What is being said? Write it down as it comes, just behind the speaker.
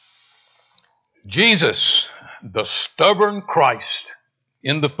Jesus, the stubborn Christ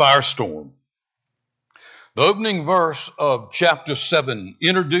in the firestorm. The opening verse of chapter 7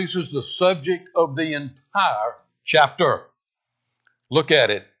 introduces the subject of the entire chapter. Look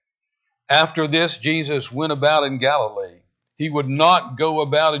at it. After this, Jesus went about in Galilee. He would not go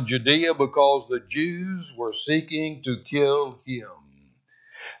about in Judea because the Jews were seeking to kill him.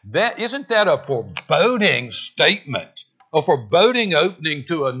 Isn't that a foreboding statement, a foreboding opening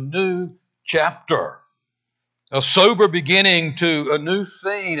to a new chapter? A sober beginning to a new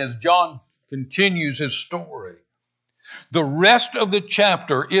scene as John continues his story. The rest of the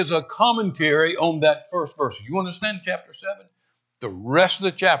chapter is a commentary on that first verse. You understand chapter 7? The rest of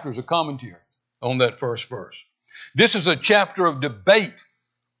the chapter is a commentary on that first verse. This is a chapter of debate,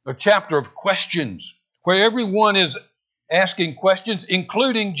 a chapter of questions, where everyone is asking questions,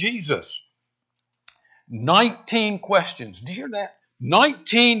 including Jesus. 19 questions. Do you hear that?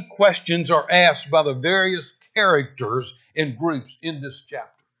 19 questions are asked by the various characters and groups in this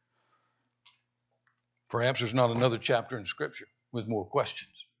chapter. Perhaps there's not another chapter in Scripture with more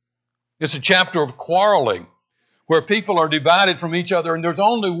questions. It's a chapter of quarreling where people are divided from each other, and there's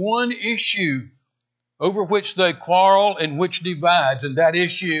only one issue over which they quarrel and which divides, and that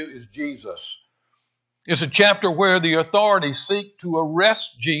issue is Jesus. It's a chapter where the authorities seek to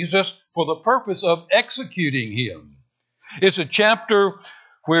arrest Jesus for the purpose of executing him. It's a chapter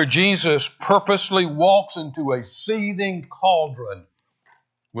where Jesus purposely walks into a seething cauldron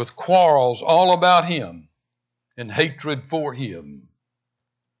with quarrels all about him and hatred for him.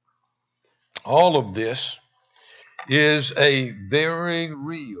 All of this is a very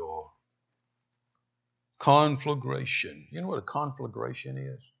real conflagration. You know what a conflagration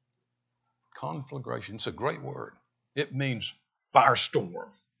is? Conflagration, it's a great word. It means firestorm.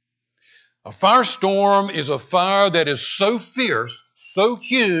 A firestorm is a fire that is so fierce, so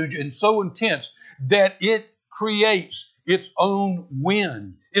huge, and so intense that it creates its own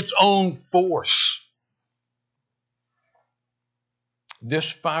wind, its own force.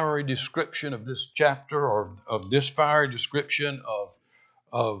 This fiery description of this chapter, or of this fiery description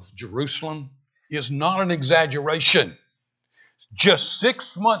of Jerusalem, is not an exaggeration. Just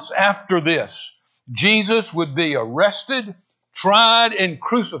 6 months after this, Jesus would be arrested, tried, and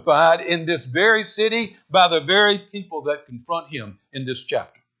crucified in this very city by the very people that confront him in this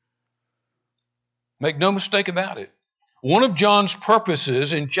chapter. Make no mistake about it. One of John's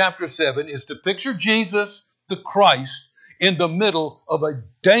purposes in chapter 7 is to picture Jesus, the Christ, in the middle of a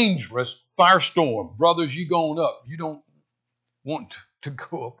dangerous firestorm. Brothers, you going up. You don't want to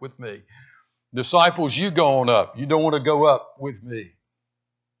go up with me. Disciples, you going up. You don't want to go up with me.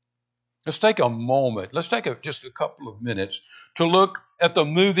 Let's take a moment. Let's take just a couple of minutes to look at the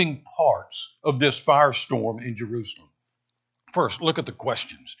moving parts of this firestorm in Jerusalem. First, look at the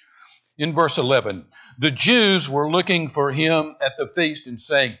questions. In verse 11, the Jews were looking for him at the feast and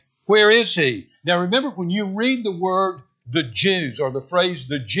saying, "Where is he?" Now remember, when you read the word the Jews, or the phrase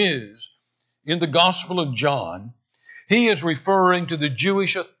the Jews, in the Gospel of John, he is referring to the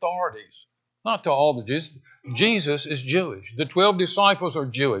Jewish authorities. Not to all the Jews. Jesus is Jewish. The 12 disciples are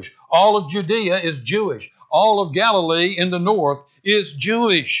Jewish. All of Judea is Jewish. All of Galilee in the north is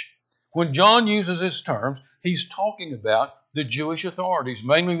Jewish. When John uses his terms, he's talking about the Jewish authorities,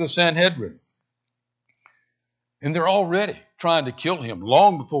 mainly the Sanhedrin. And they're already trying to kill him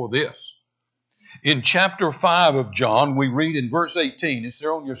long before this. In chapter 5 of John, we read in verse 18, it's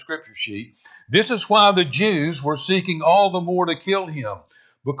there on your scripture sheet, "This is why the Jews were seeking all the more to kill him,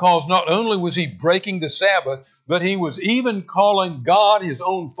 because not only was he breaking the Sabbath, but he was even calling God his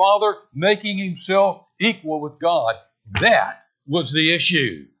own Father, making himself equal with God." That was the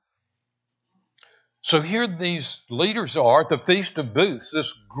issue. So here these leaders are at the Feast of Booths,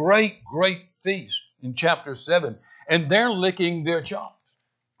 this great, great feast in chapter 7, and they're licking their chops.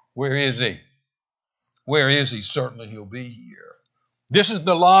 Where is he? Where is he? Certainly he'll be here. This is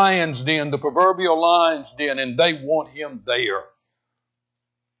the lion's den, the proverbial lion's den, and they want him there.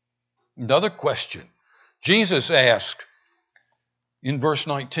 Another question. Jesus asked in verse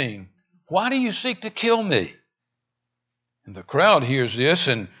 19, "Why do you seek to kill me?" And the crowd hears this,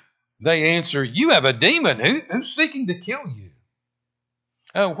 and they answer, "You have a demon. Who's seeking to kill you?"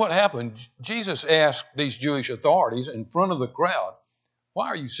 What happened? Jesus asked these Jewish authorities in front of the crowd, "Why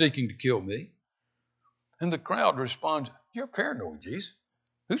are you seeking to kill me?" And the crowd responds, "You're paranoid, Jesus.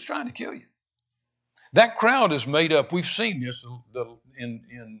 Who's trying to kill you?" That crowd is made up. We've seen this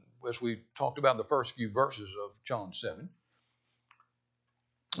as we talked about the first few verses of John 7.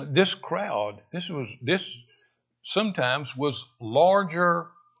 This crowd, this sometimes was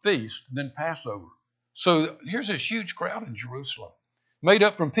larger feast than Passover. So here's this huge crowd in Jerusalem. made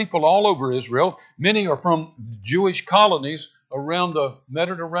up from people all over Israel. Many are from Jewish colonies around the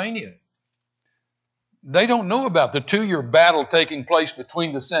Mediterranean. They don't know about the 2-year battle taking place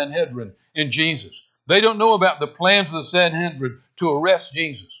between the Sanhedrin and Jesus. They don't know about the plans of the Sanhedrin to arrest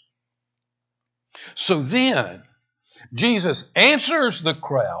Jesus. So then, Jesus answers the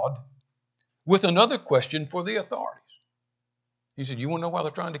crowd with another question for the authorities. He said, you want to know why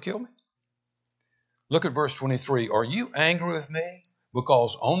they're trying to kill me? Look at verse 23. Are you angry with me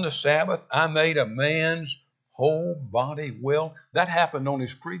because on the Sabbath I made a man's whole body well? That happened on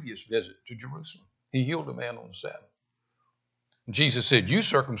his previous visit to Jerusalem. He healed a man on the Sabbath. Jesus said, you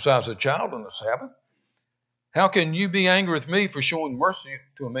circumcise a child on the Sabbath. How can you be angry with me for showing mercy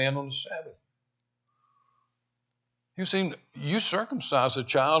to a man on the Sabbath? You see, you circumcise a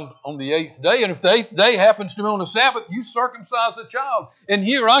child on the 8th day, and if the 8th day happens to be on the Sabbath, you circumcise a child. And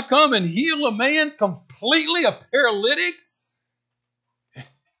here I come and heal a man completely, a paralytic.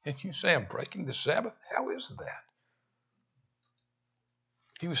 And you say, I'm breaking the Sabbath? How is that?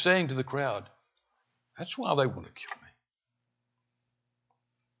 He was saying to the crowd, that's why they want to kill me.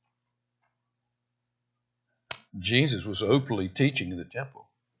 Jesus was openly teaching in the temple.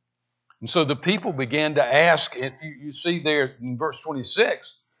 And so the people began to ask, if you see there in verse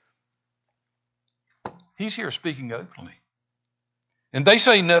 26, he's here speaking openly. And they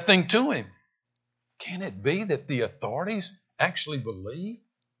say nothing to him. Can it be that the authorities actually believe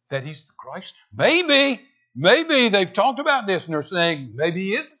that he's the Christ? Maybe they've talked about this and they're saying maybe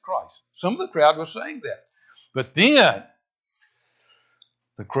he is the Christ. Some of the crowd was saying that. But then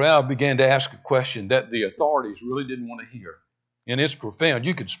the crowd began to ask a question that the authorities really didn't want to hear. And it's profound.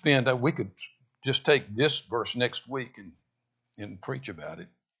 We could just take this verse next week and preach about it,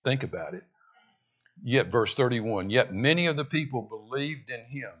 think about it. Yet, verse 31, yet many of the people believed in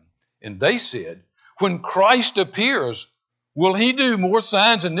him. And they said, when Christ appears, will he do more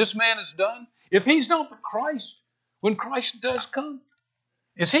signs than this man has done? If he's not the Christ, when Christ does come,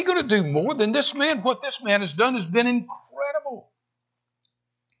 is he going to do more than this man? What this man has done has been incredible.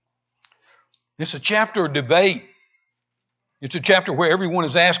 It's a chapter of debate. It's a chapter where everyone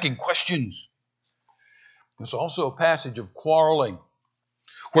is asking questions. It's also a passage of quarreling,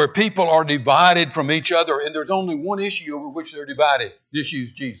 where people are divided from each other, and there's only one issue over which they're divided. The issue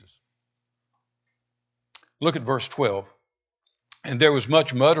is Jesus. Look at verse 12. And there was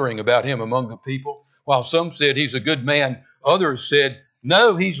much muttering about him among the people, while some said he's a good man. Others said,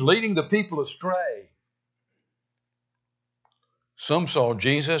 no, he's leading the people astray. Some saw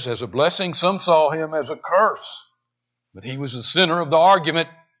Jesus as a blessing. Some saw him as a curse. But he was the center of the argument.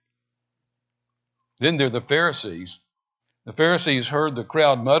 Then there are the Pharisees. The Pharisees heard the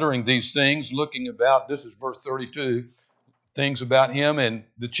crowd muttering these things, looking about, this is verse 32, things about him, and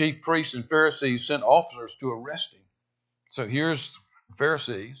the chief priests and Pharisees sent officers to arrest him. So here's the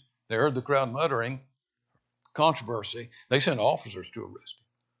Pharisees. They heard the crowd muttering, controversy. They sent officers to arrest him.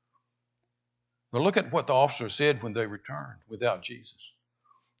 But look at what the officers said when they returned without Jesus.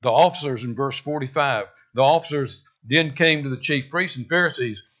 The officers in verse 45, the officers then came to the chief priests and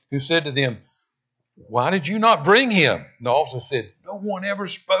Pharisees who said to them, why did you not bring him? The officer said, no one ever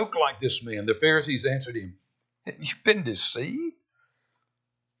spoke like this man. The Pharisees answered him, you've been deceived?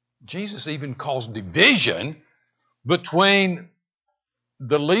 Jesus even caused division between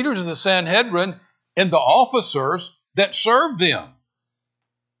the leaders of the Sanhedrin and the officers that served them.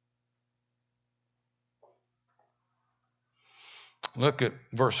 Look at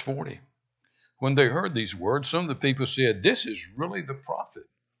verse 40. When they heard these words, some of the people said, this is really the prophet.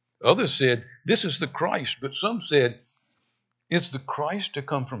 Others said, this is the Christ. But some said, is the Christ to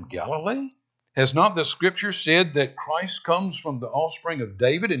come from Galilee? Has not the scripture said that Christ comes from the offspring of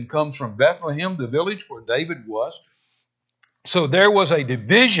David and comes from Bethlehem, the village where David was? So there was a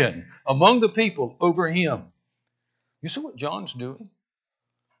division among the people over him. You see what John's doing?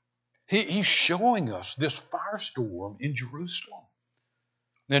 He's showing us this firestorm in Jerusalem.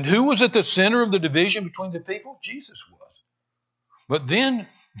 And who was at the center of the division between the people? Jesus was. But then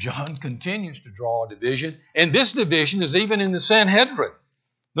John continues to draw a division, and this division is even in the Sanhedrin.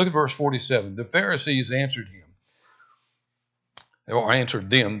 Look at verse 47. The Pharisees answered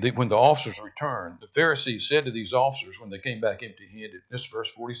them when the officers returned. The Pharisees said to these officers when they came back empty-handed, this is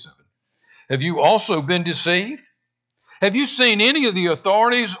verse 47, have you also been deceived? Have you seen any of the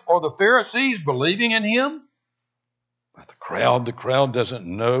authorities or the Pharisees believing in him? But the crowd doesn't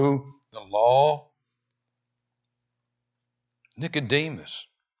know the law. Nicodemus,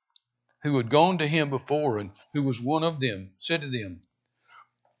 who had gone to him before and who was one of them, said to them,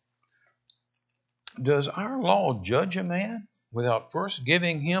 does our law judge a man without first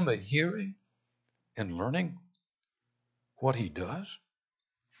giving him a hearing and learning what he does?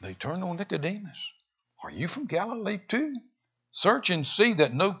 They turned on Nicodemus. Are you from Galilee too? Search and see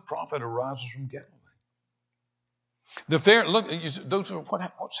that no prophet arises from Galilee.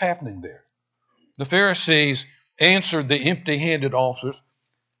 What's happening there? The Pharisees answered the empty-handed officers,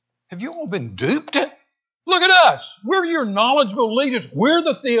 have you all been duped? Look at us. We're your knowledgeable leaders. We're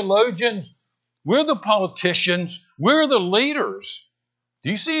the theologians. We're the politicians. We're the leaders.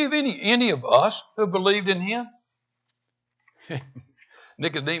 Do you see if any of us who believed in him?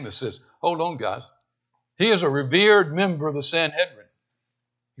 Nicodemus says, hold on, guys. He is a revered member of the Sanhedrin.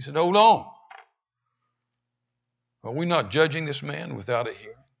 He said, hold on. Are we not judging this man without a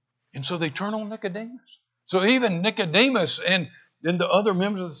hearing? And so they turn on Nicodemus. So even Nicodemus and the other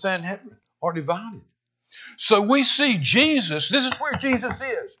members of the Sanhedrin are divided. So we see Jesus, this is where Jesus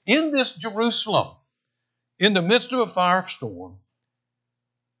is, in this Jerusalem, in the midst of a firestorm.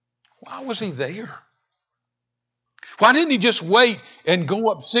 Why was he there? Why didn't he just wait and go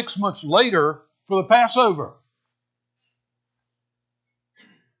up 6 months later for the Passover?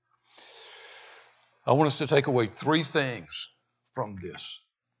 I want us to take away 3 things from this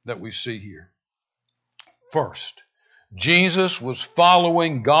that we see here. First, Jesus was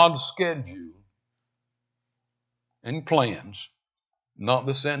following God's schedule and plans, not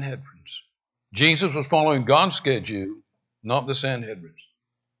the Sanhedrin's. Jesus was following God's schedule, not the Sanhedrin's.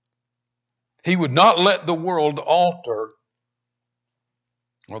 He would not let the world alter,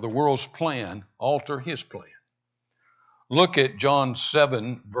 or the world's plan alter his plan. Look at John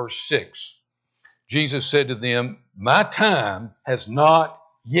 7, verse 6. Jesus said to them, my time has not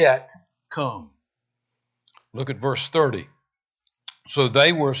yet come. Look at verse 30. So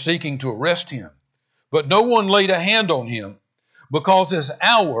they were seeking to arrest him, but no one laid a hand on him because his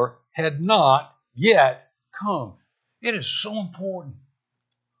hour had not yet come. It is so important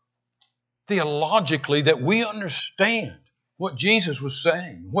theologically that we understand what Jesus was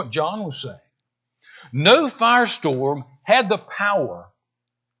saying, what John was saying. No firestorm had the power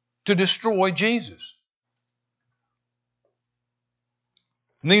to destroy Jesus.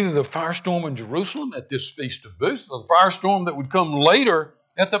 Neither the firestorm in Jerusalem at this Feast of Booths, nor the firestorm that would come later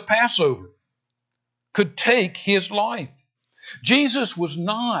at the Passover could take his life. Jesus was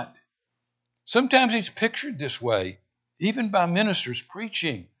not. Sometimes he's pictured this way, even by ministers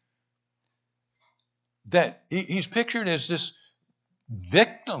preaching, that he's pictured as this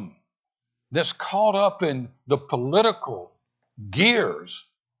victim that's caught up in the political gears,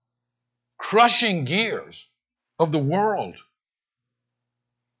 crushing gears of the world.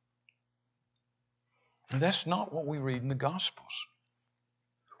 And that's not what we read in the Gospels.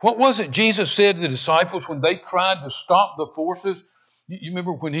 What was it Jesus said to the disciples when they tried to stop the forces? You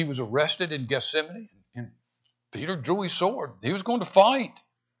remember when he was arrested in Gethsemane? And Peter drew his sword. He was going to fight.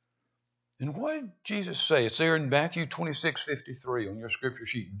 And what did Jesus say? It's there in Matthew 26:53 on your scripture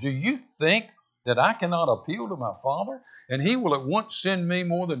sheet. Do you think that I cannot appeal to my Father, and he will at once send me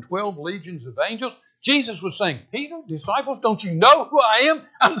more than 12 legions of angels? Jesus was saying, Peter, disciples, don't you know who I am?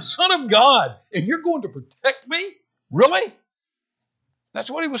 I'm the Son of God, and you're going to protect me? Really? That's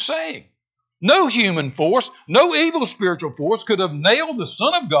what he was saying. No human force, no evil spiritual force could have nailed the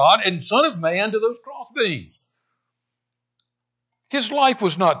Son of God and Son of Man to those crossbeams. His life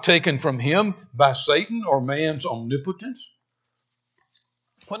was not taken from him by Satan or man's omnipotence.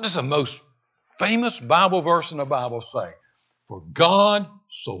 What does the most famous Bible verse in the Bible say? For God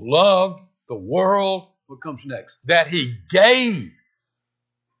so loved the world, what comes next? That he gave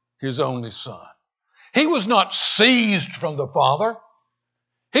his only Son. He was not seized from the Father.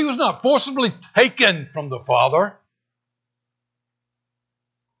 He was not forcibly taken from the Father.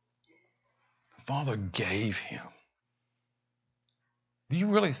 The Father gave him. Do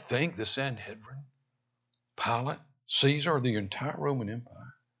you really think the Sanhedrin, Pilate, Caesar, or the entire Roman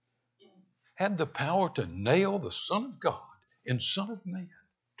Empire had the power to nail the Son of God and Son of Man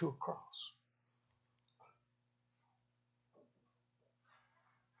to a cross?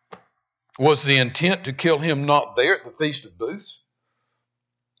 Was the intent to kill him not there at the Feast of Booths?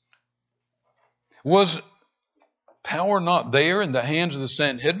 Was power not there in the hands of the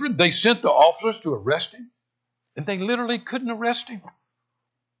Sanhedrin? They sent the officers to arrest him, and they literally couldn't arrest him.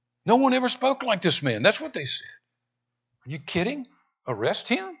 No one ever spoke like this man. That's what they said. Are you kidding? Arrest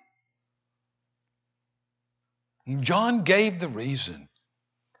him? And John gave the reason.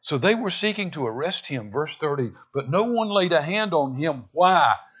 So they were seeking to arrest him, verse 30, but no one laid a hand on him.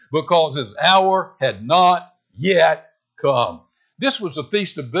 Why? Because his hour had not yet come. This was the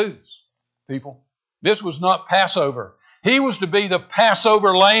Feast of Booths, people. This was not Passover. He was to be the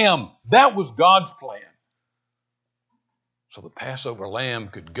Passover lamb. That was God's plan. So the Passover lamb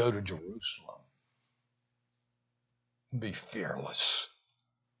could go to Jerusalem and be fearless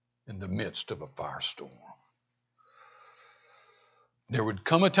in the midst of a firestorm. There would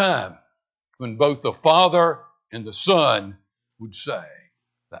come a time when both the Father and the Son would say,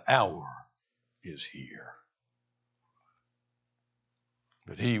 the hour is here.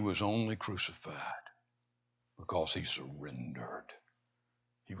 But he was only crucified because he surrendered.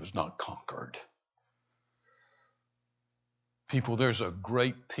 He was not conquered. People, there's a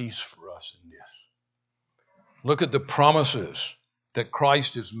great peace for us in this. Look at the promises that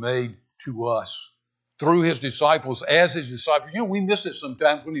Christ has made to us through his disciples, as his disciples. You know, we miss it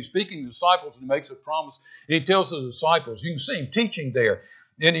sometimes when he's speaking to disciples and he makes a promise. And he tells the disciples, you can see him teaching there.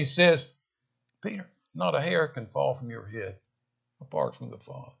 And he says, Peter, not a hair can fall from your head apart from the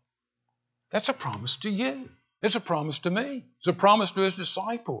Father. That's a promise to you. It's a promise to me. It's a promise to his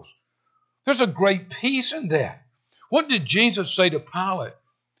disciples. There's a great peace in that. What did Jesus say to Pilate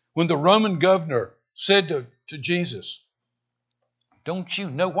when the Roman governor said to Jesus, don't you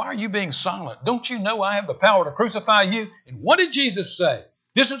know? Why are you being silent? Don't you know I have the power to crucify you? And what did Jesus say?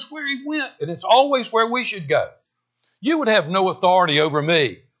 This is where he went, and it's always where we should go. You would have no authority over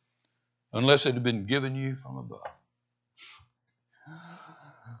me unless it had been given you from above.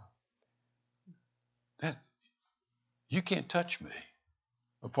 You can't touch me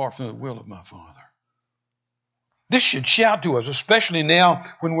apart from the will of my Father. This should shout to us, especially now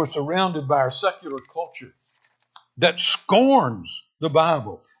when we're surrounded by our secular culture that scorns the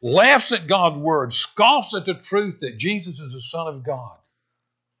Bible, laughs at God's word, scoffs at the truth that Jesus is the Son of God.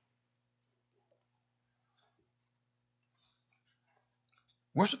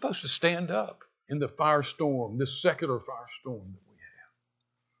 We're supposed to stand up in the firestorm, this secular firestorm that we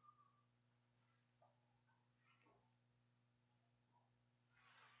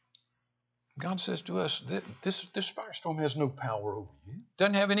have. God says to us that this firestorm has no power over you. It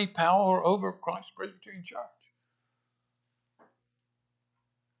doesn't have any power over Christ Presbyterian Church.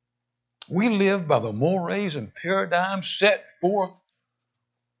 We live by the mores and paradigms set forth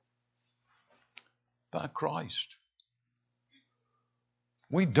by Christ.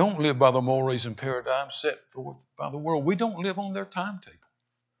 We don't live by the mores and paradigms set forth by the world. We don't live on their timetable.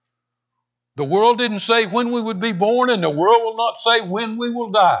 The world didn't say when we would be born, and the world will not say when we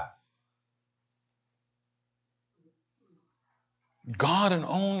will die. God and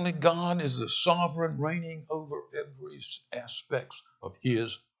only God is the sovereign, reigning over every aspect of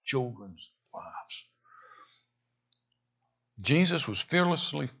his children's lives. Jesus was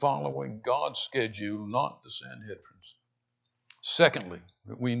fearlessly following God's schedule, not the Sanhedrin's. Secondly,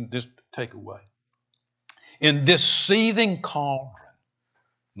 we just take away. In this seething cauldron,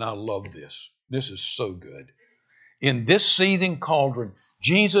 and I love this. This is so good. In this seething cauldron,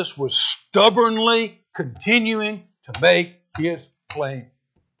 Jesus was stubbornly continuing to make his claim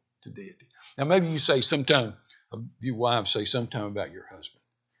to deity. Now, maybe you say sometime, you wives say sometime about your husband.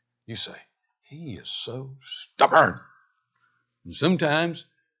 You say, he is so stubborn. And sometimes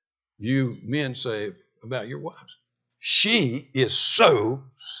you men say about your wives, she is so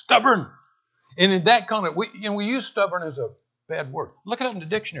stubborn. And in that kind of, we use stubborn as a bad word. Look it up in the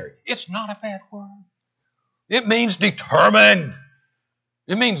dictionary. It's not a bad word. It means determined.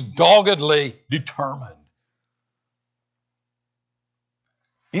 It means doggedly determined.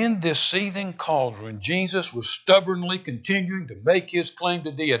 In this seething cauldron, Jesus was stubbornly continuing to make his claim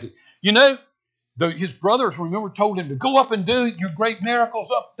to deity. You know, his brothers, remember, told him to go up and do your great miracles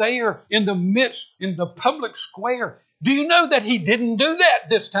up there in the midst, in the public square. Do you know that he didn't do that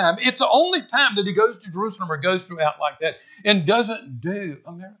this time? It's the only time that he goes to Jerusalem or goes throughout like that and doesn't do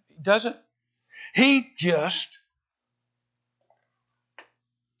a miracle. He doesn't. He just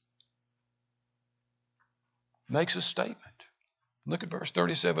makes a statement. Look at verse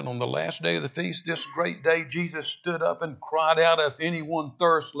 37. On the last day of the feast, this great day, Jesus stood up and cried out, if anyone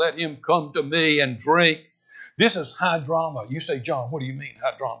thirsts, let him come to me and drink. This is high drama. You say, John, what do you mean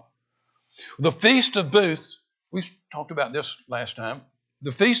high drama? The Feast of Booths, we talked about this last time.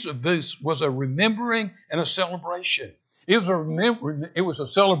 The Feast of Booths was a remembering and a celebration. It was a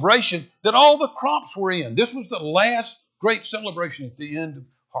celebration that all the crops were in. This was the last great celebration at the end of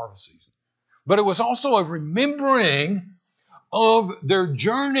harvest season. But it was also a remembering of their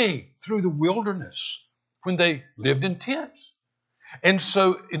journey through the wilderness when they lived in tents. And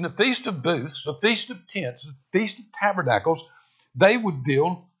so in the Feast of Booths, the Feast of Tents, the Feast of Tabernacles, they would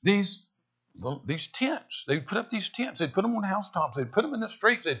build these tents. They'd put up these tents. They'd put them on housetops. They'd put them in the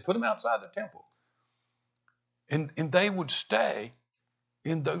streets. They'd put them outside the temple. And they would stay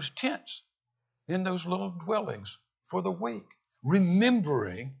in those tents, in those little dwellings for the week,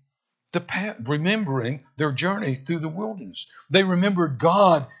 remembering their journey through the wilderness. They remembered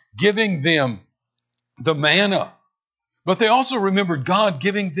God giving them the manna But they also remembered God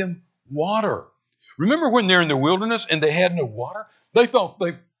giving them water. Remember when they're in the wilderness and they had no water? They thought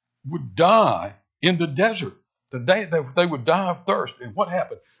they would die in the desert. The day they would die of thirst. And what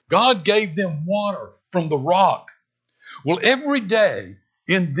happened? God gave them water from the rock. Well, every day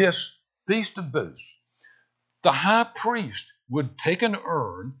in this Feast of Booths, the high priest would take an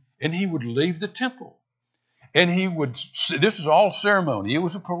urn and he would leave the temple. And he would, this is all ceremony. It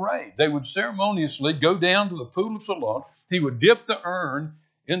was a parade. They would ceremoniously go down to the pool of Siloam. He would dip the urn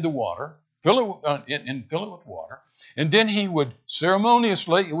in the water, fill it with water. And then he would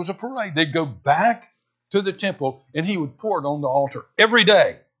ceremoniously, it was a parade, they'd go back to the temple and he would pour it on the altar every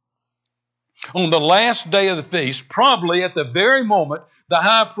day. On the last day of the feast, probably at the very moment the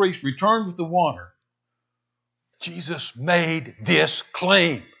high priest returned with the water, Jesus made this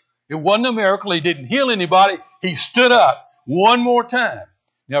claim. It wasn't a miracle. He didn't heal anybody. He stood up one more time.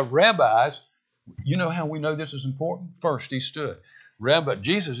 Now, rabbis, you know how we know this is important? First, he stood.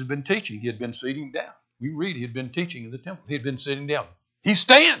 Jesus had been teaching. He had been sitting down. We read he had been teaching in the temple. He had been sitting down. He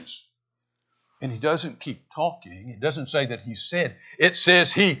stands. And he doesn't keep talking. It doesn't say that he said. It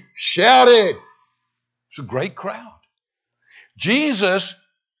says he shouted. It's a great crowd. Jesus,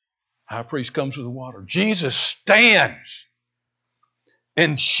 high priest comes with the water. Jesus stands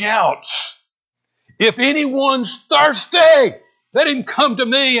and shouts, "If anyone's thirsty, let him come to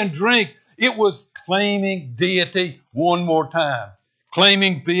me and drink." It was claiming deity one more time,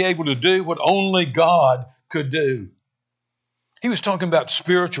 claiming be able to do what only God could do. He was talking about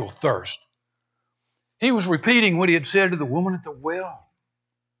spiritual thirst. He was repeating what he had said to the woman at the well.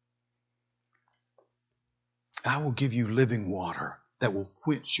 I will give you living water that will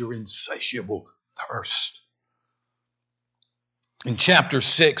quench your insatiable thirst. In chapter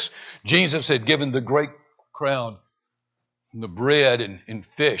 6, Jesus had given the great crowd the bread and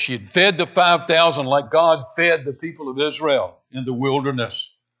fish. He had fed the 5,000 like God fed the people of Israel in the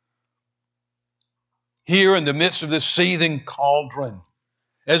wilderness. Here in the midst of this seething cauldron,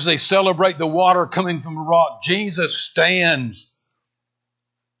 as they celebrate the water coming from the rock, Jesus stands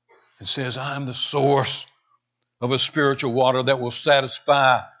and says, I am the source of a spiritual water that will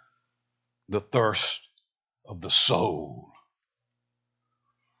satisfy the thirst of the soul.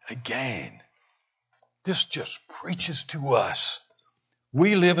 Again, this just preaches to us.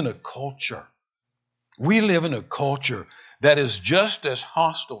 We live in a culture. We live in a culture that is just as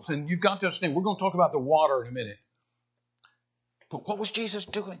hostile. And you've got to understand, we're going to talk about the water in a minute. But what was Jesus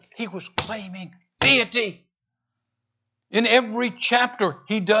doing? He was claiming deity. In every chapter,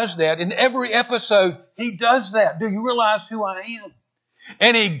 he does that. In every episode, he does that. Do you realize who I am?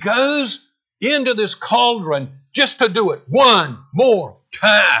 And he goes into this cauldron just to do it one more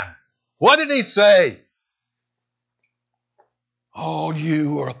time. What did he say? Oh,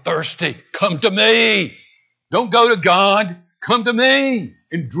 you are thirsty. Come to me. Don't go to God. Come to me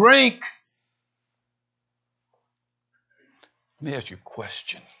and drink. Let me ask you a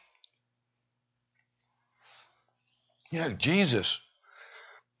question. You know, Jesus,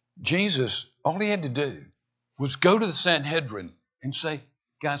 all he had to do was go to the Sanhedrin and say,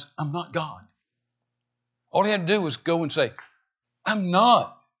 guys, I'm not God. All he had to do was go and say, I'm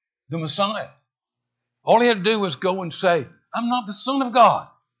not the Messiah. All he had to do was go and say, I'm not the Son of God.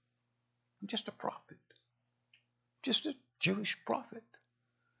 I'm just a prophet. Just a Jewish prophet.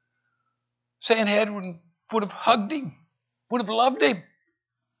 Sanhedrin would have hugged him, would have loved him.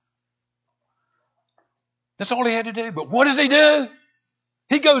 That's all he had to do. But what does he do?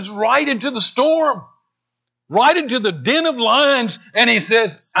 He goes right into the storm, right into the den of lions, and he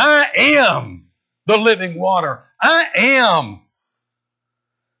says, I am the living water. I am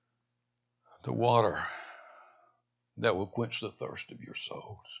the water that will quench the thirst of your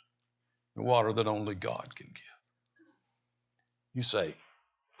souls. The water that only God can give. You say,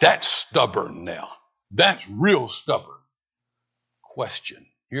 that's stubborn now. That's real stubborn. Question.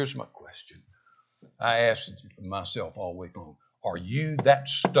 Here's my question. I asked myself all week long, are you that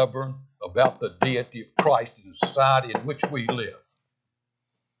stubborn about the deity of Christ in the society in which we live?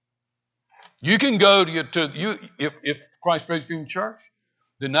 You can go if Christ Presbyterian Church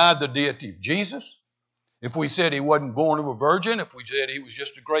denied the deity of Jesus, if we said he wasn't born of a virgin, if we said he was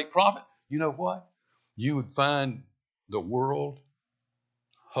just a great prophet, you know what? You would find the world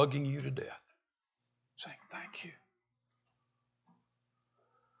hugging you to death, saying, thank you.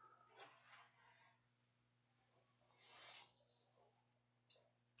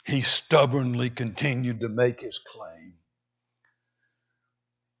 He stubbornly continued to make his claim.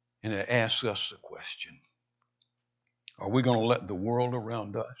 And it asks us the question, are we going to let the world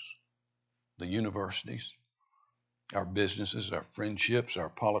around us, the universities, our businesses, our friendships, our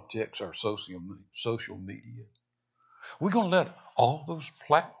politics, our social media, We're going to let all those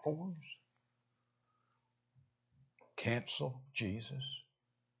platforms cancel Jesus?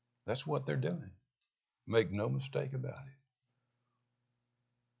 That's what they're doing. Make no mistake about it.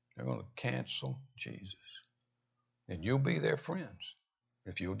 They're going to cancel Jesus. And you'll be their friends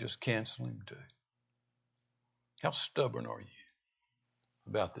if you'll just cancel him too. How stubborn are you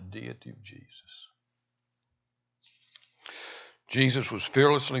about the deity of Jesus? Jesus was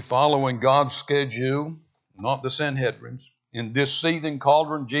fearlessly following God's schedule, not the Sanhedrin's. In this seething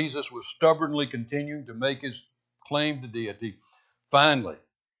cauldron, Jesus was stubbornly continuing to make his claim to deity. Finally,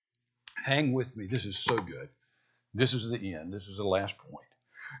 hang with me. This is so good. This is the end. This is the last point.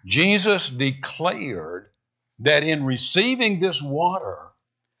 Jesus declared that in receiving this water,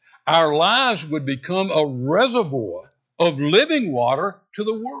 our lives would become a reservoir of living water to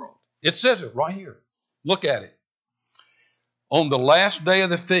the world. It says it right here. Look at it. On the last day of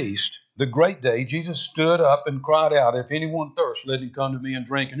the feast, the great day, Jesus stood up and cried out, "If anyone thirsts, let him come to me and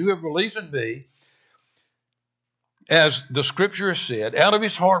drink. And whoever believes in me, as the scripture has said, out of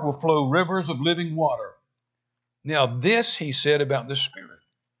his heart will flow rivers of living water." Now this he said about the Spirit,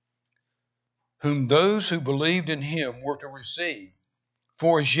 whom those who believed in him were to receive.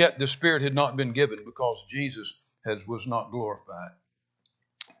 For as yet the Spirit had not been given, because Jesus was not glorified.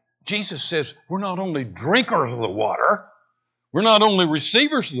 Jesus says we're not only drinkers of the water, we're not only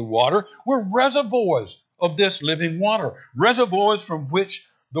receivers of the water, we're reservoirs of this living water. Reservoirs from which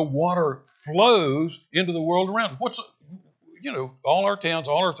the water flows into the world around us. All our towns,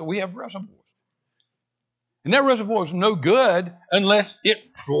 we have reservoirs. And that reservoir is no good unless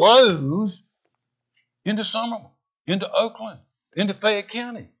it flows into Somerville, into Oakland, into Fayette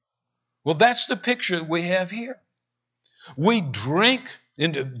County. Well, that's the picture that we have here. We drink,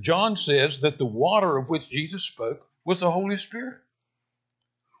 and John says that the water of which Jesus spoke was the Holy Spirit.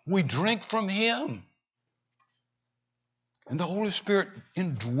 We drink from him. And the Holy Spirit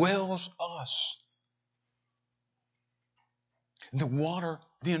indwells us. And the water,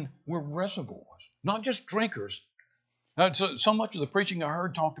 then, we're reservoirs, not just drinkers. Now, so much of the preaching I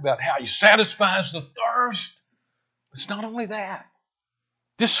heard talked about how he satisfies the thirst. It's not only that.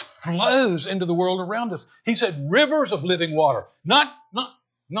 This flows into the world around us. He said rivers of living water, not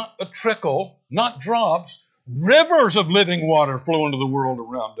a trickle, not drops, rivers of living water flow into the world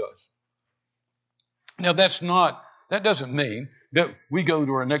around us. Now that doesn't mean that we go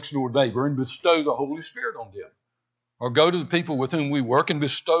to our next door neighbor and bestow the Holy Spirit on them, or go to the people with whom we work and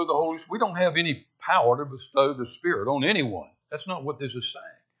bestow the Holy Spirit. We don't have any power to bestow the Spirit on anyone. That's not what this is saying.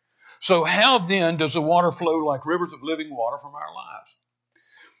 So how then does the water flow like rivers of living water from our lives?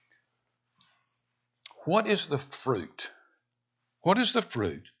 What is the fruit? What is the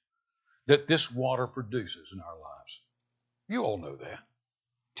fruit that this water produces in our lives? You all know that.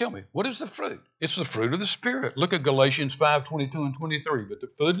 Tell me, what is the fruit? It's the fruit of the Spirit. Look at Galatians 5:22 and 23. But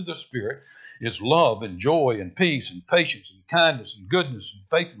the fruit of the Spirit is love and joy and peace and patience and kindness and goodness and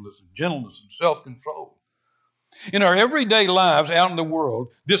faithfulness and gentleness and self-control. In our everyday lives out in the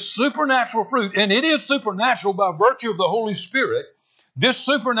world, this supernatural fruit, and it is supernatural by virtue of the Holy Spirit, this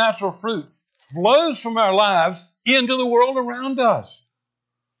supernatural fruit flows from our lives into the world around us.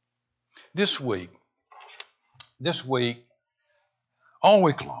 This week, all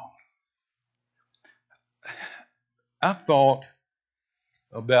week long, I thought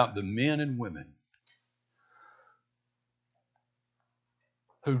about the men and women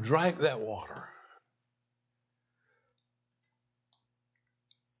who drank that water.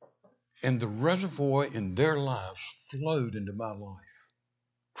 And the reservoir in their lives flowed into my life,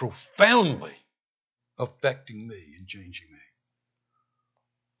 profoundly affecting me and changing me.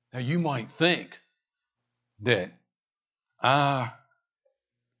 Now, you might think that I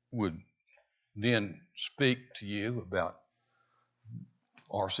would then speak to you about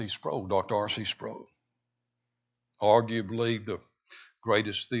R.C. Sproul, Dr. R.C. Sproul, arguably the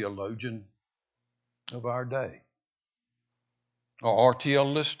greatest theologian of our day, or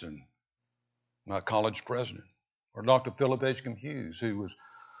R.T.L. Liston, my college president, or Dr. Philip Edgecombe Hughes, who was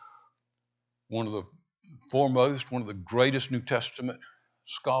one of the greatest New Testament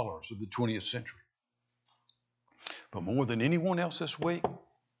scholars of the 20th century. But more than anyone else this week,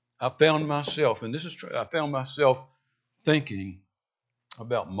 I found myself, and this is true, I found myself thinking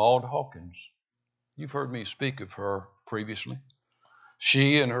about Maud Hawkins. You've heard me speak of her previously.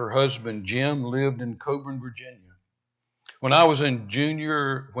 She and her husband Jim lived in Coburn, Virginia. When I was a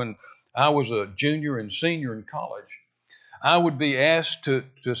junior and senior in college, I would be asked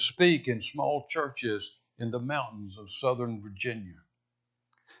to speak in small churches in the mountains of southern Virginia.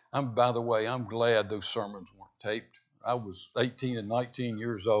 By the way, I'm glad those sermons weren't taped. I was 18 and 19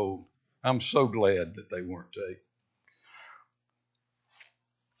 years old. I'm so glad that they weren't taped.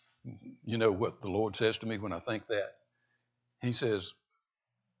 You know what the Lord says to me when I think that? He says,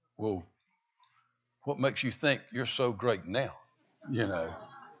 well, what makes you think you're so great now? You know,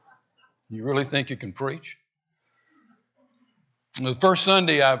 you really think you can preach? The first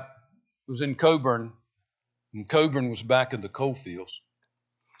Sunday I was in Coburn, and Coburn was back in the coal fields.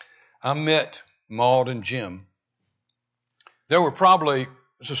 I met Maud and Jim. There were probably,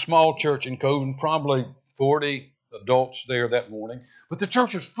 it's a small church in Coburn, probably 40 adults there that morning, but the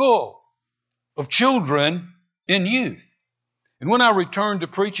church was full of children and youth. And when I returned to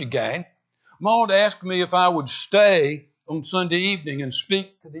preach again, Maud asked me if I would stay on Sunday evening and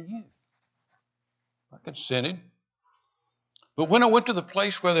speak to the youth. I consented. But when I went to the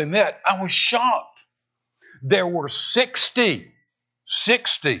place where they met, I was shocked. There were 60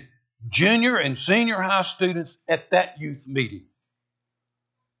 junior and senior high students at that youth meeting.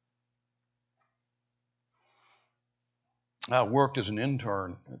 I worked as an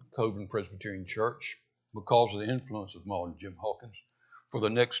intern at Coburn Presbyterian Church because of the influence of Maud and Jim Hawkins for the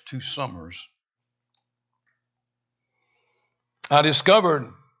next 2 summers. I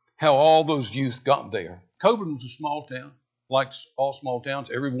discovered how all those youth got there. Coburn was a small town. Like all small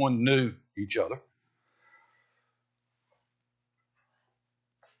towns, everyone knew each other.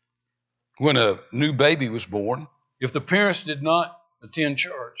 When a new baby was born, if the parents did not attend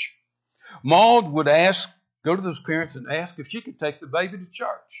church, Maud would go to those parents and ask if she could take the baby to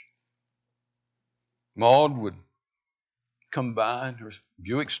church. Maud would come by in her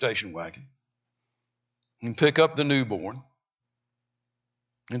Buick station wagon and pick up the newborn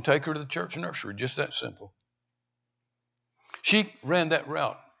and take her to the church nursery, just that simple. She ran that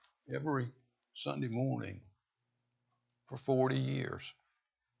route every Sunday morning for 40 years.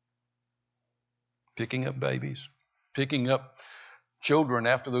 Picking up babies, picking up children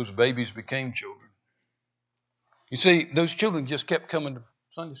after those babies became children. You see, those children just kept coming to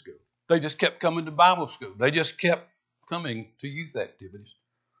Sunday school. They just kept coming to Bible school. They just kept coming to youth activities.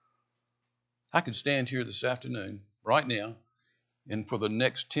 I could stand here this afternoon, right now, and for the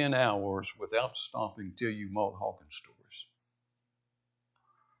next 10 hours without stopping tell you Maud Hawkins stories.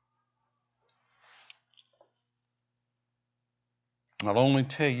 I'll only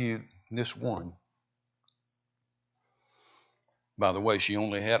tell you this one. By the way, she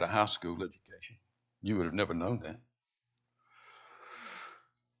only had a high school education. You would have never known that.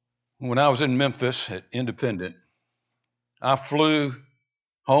 When I was in Memphis at Independent, I flew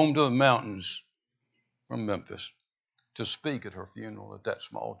home to the mountains from Memphis to speak at her funeral at that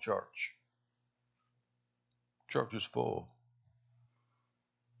small church. Church was full.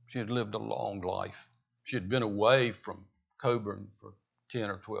 She had lived a long life. She had been away from Coburn for 10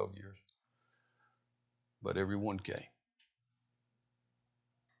 or 12 years. But everyone came.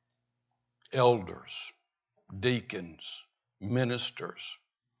 Elders, deacons, ministers,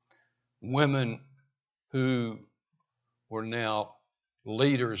 women who were now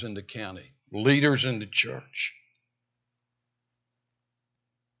leaders in the county, leaders in the church.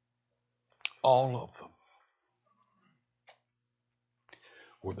 All of them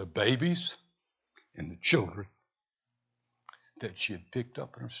were the babies and the children that she had picked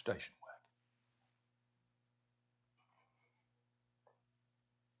up in her station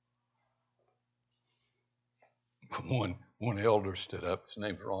wagon. One elder stood up. His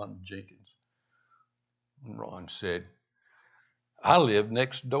name's Ron Jenkins. And Ron said, I lived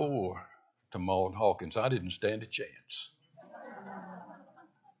next door to Maud Hawkins. I didn't stand a chance.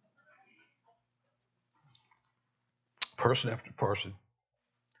 Person after person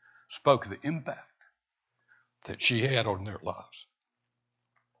spoke of the impact that she had on their lives.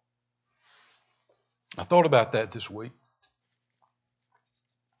 I thought about that this week.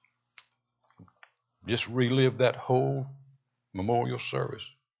 Just relived that whole memorial service.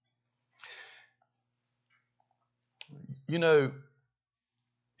 You know,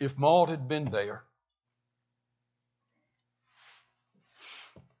 if Maud had been there,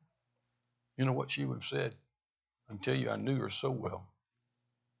 you know what she would have said? I can tell you, I knew her so well.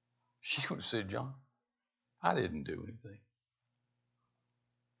 She would have said, John, I didn't do anything.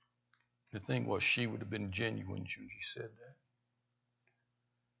 The thing was, she would have been genuine when she said that.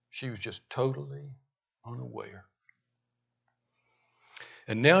 She was just totally unaware.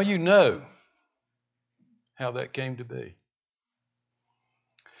 And now you know how that came to be.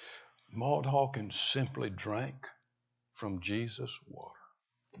 Maud Hawkins simply drank from Jesus' water.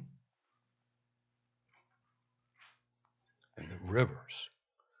 And the rivers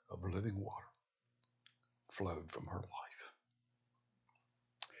of living water flowed from her life.